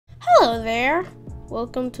Hello there!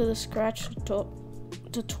 Welcome to the Scratch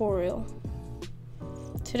tutorial.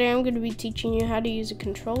 Today I'm going to be teaching you how to use a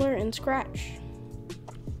controller in Scratch.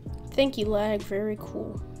 Thank you, lag. Very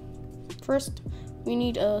cool. First, we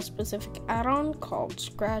need a specific add-on called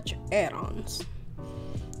Scratch add-ons.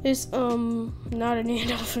 It's not an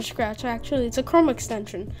add-on for Scratch, actually. It's a Chrome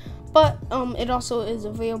extension, but it also is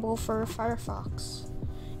available for Firefox.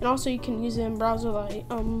 And also you can use it in browser like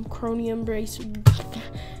Chromium based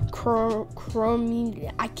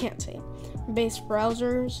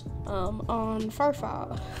browsers on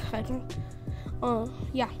Firefox.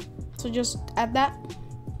 Yeah. So just add that.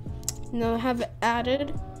 Now have it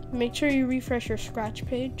added. Make sure you refresh your Scratch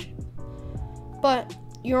page. But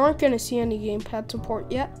you aren't gonna see any gamepad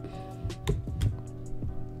support yet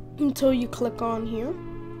until you click on here.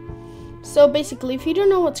 So basically, if you don't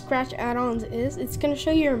know what Scratch add-ons is, it's going to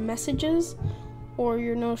show you your messages or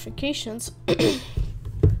your notifications. It's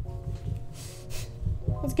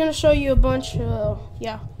going to show you a bunch of,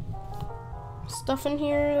 stuff in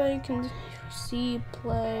here that you can see,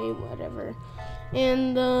 play, whatever.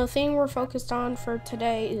 And the thing we're focused on for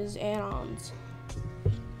today is add-ons.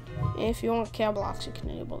 If you want cab blocks, you can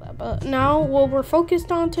enable that. But now, what we're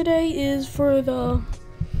focused on today is for the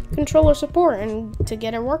controller support and to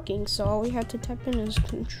get it working. So all we have to type in is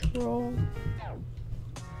control.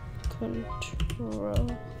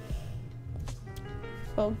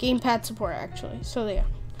 Oh, gamepad support actually. So yeah.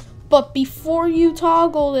 But before you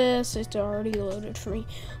toggle this, it's already loaded for me.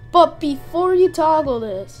 But before you toggle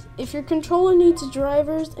this, if your controller needs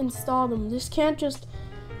drivers, install them. This can't just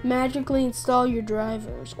magically install your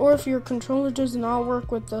drivers, or if your controller does not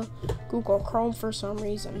work with the Google Chrome for some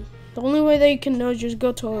reason. The only way that you can know is just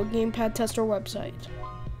go to a gamepad tester website.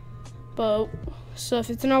 But so if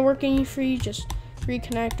it's not working for you, just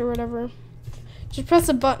reconnect or whatever. Just press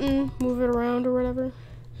a button, move it around or whatever.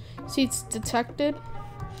 See, it's detected.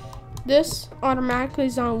 This automatically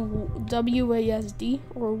is on WASD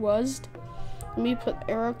or WASD. Let me put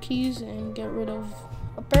arrow keys and get rid of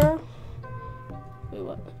up arrow. Wait,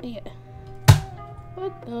 what? Yeah.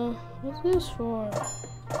 What the? What's this for?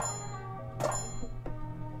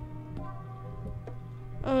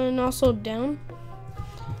 And also down.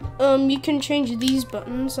 You can change these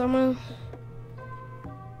buttons. I'm gonna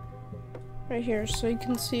right here, so you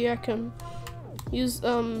can see I can use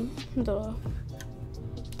the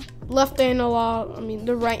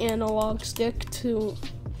the right analog stick to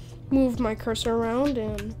move my cursor around,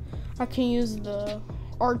 and I can use the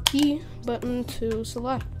R key button to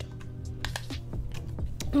select.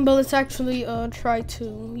 But let's actually try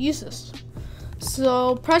to use this.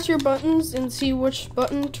 So press your buttons and see which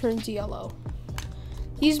button turns yellow.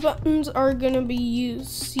 These buttons are gonna be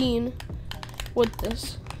seen with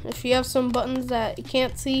this. If you have some buttons that you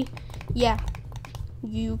can't see, yeah,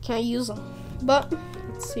 you can't use them. But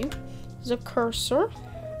let's see. There's a cursor.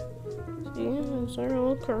 See, there's our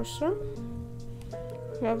little cursor.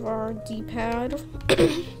 We have our D-pad,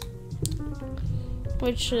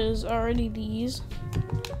 which is already these.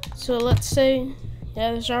 So let's say,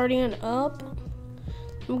 yeah, there's already an up.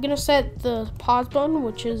 I'm gonna set the pause button,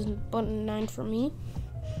 which is button 9 for me,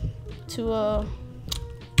 to a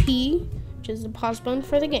P, which is the pause button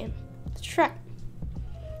for the game. Let's try.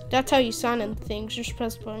 That's how you assign in things. Just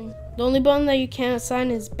press button. The only button that you can't assign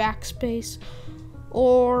is backspace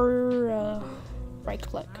or right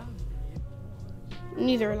click.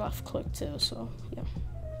 Neither left click too. So yeah.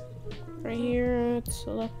 Right here,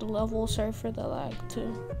 select the level. Sorry for the lag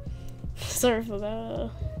too. Sorry for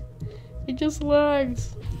that. It just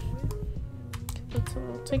lags. Let's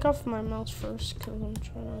take off my mouse first because I'm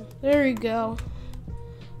trying to. There you go.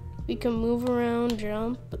 We can move around,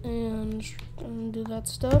 jump, and do that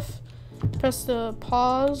stuff. Press the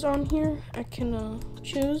pause on here. I can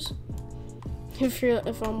choose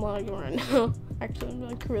if I'm lagging right now. Actually, I'm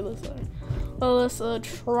like really sorry. Well, let's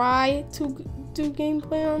try to do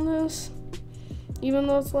gameplay on this. Even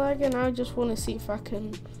though it's lagging, I just want to see if I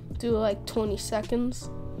can do like 20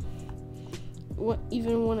 seconds.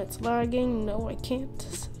 Even when it's lagging, no, I can't.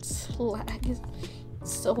 Since lag is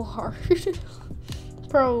so hard.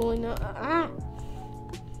 Probably not.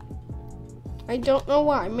 I don't know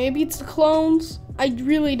why. Maybe it's the clones. I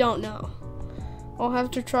really don't know. I'll have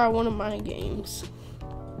to try one of my games.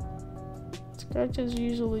 Scratch is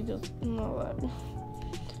usually just not that.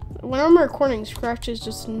 When I'm recording, Scratch is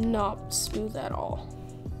just not smooth at all.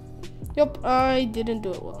 Yep, I didn't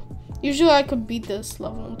do it well. Usually I could beat this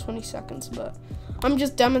level in 20 seconds, but I'm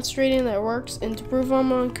just demonstrating that it works. And to prove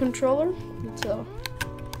I'm on controller, so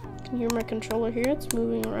you can hear my controller here. It's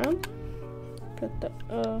moving around. Press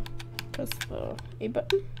the A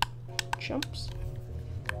button. Jumps.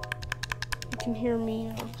 can hear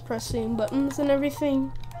me pressing buttons and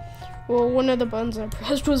everything. Well, one of the buttons I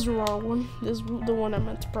pressed was the wrong one. This is the one I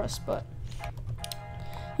meant to press, but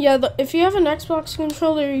yeah, if you have an Xbox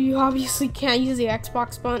controller, you obviously can't use the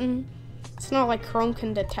Xbox button. It's not like Chrome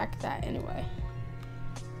can detect that anyway.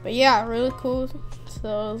 But yeah, really cool.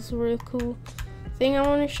 So it's a really cool thing I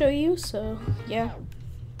want to show you. So yeah,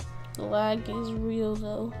 the lag is real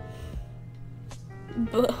though.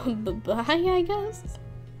 Bye, I guess.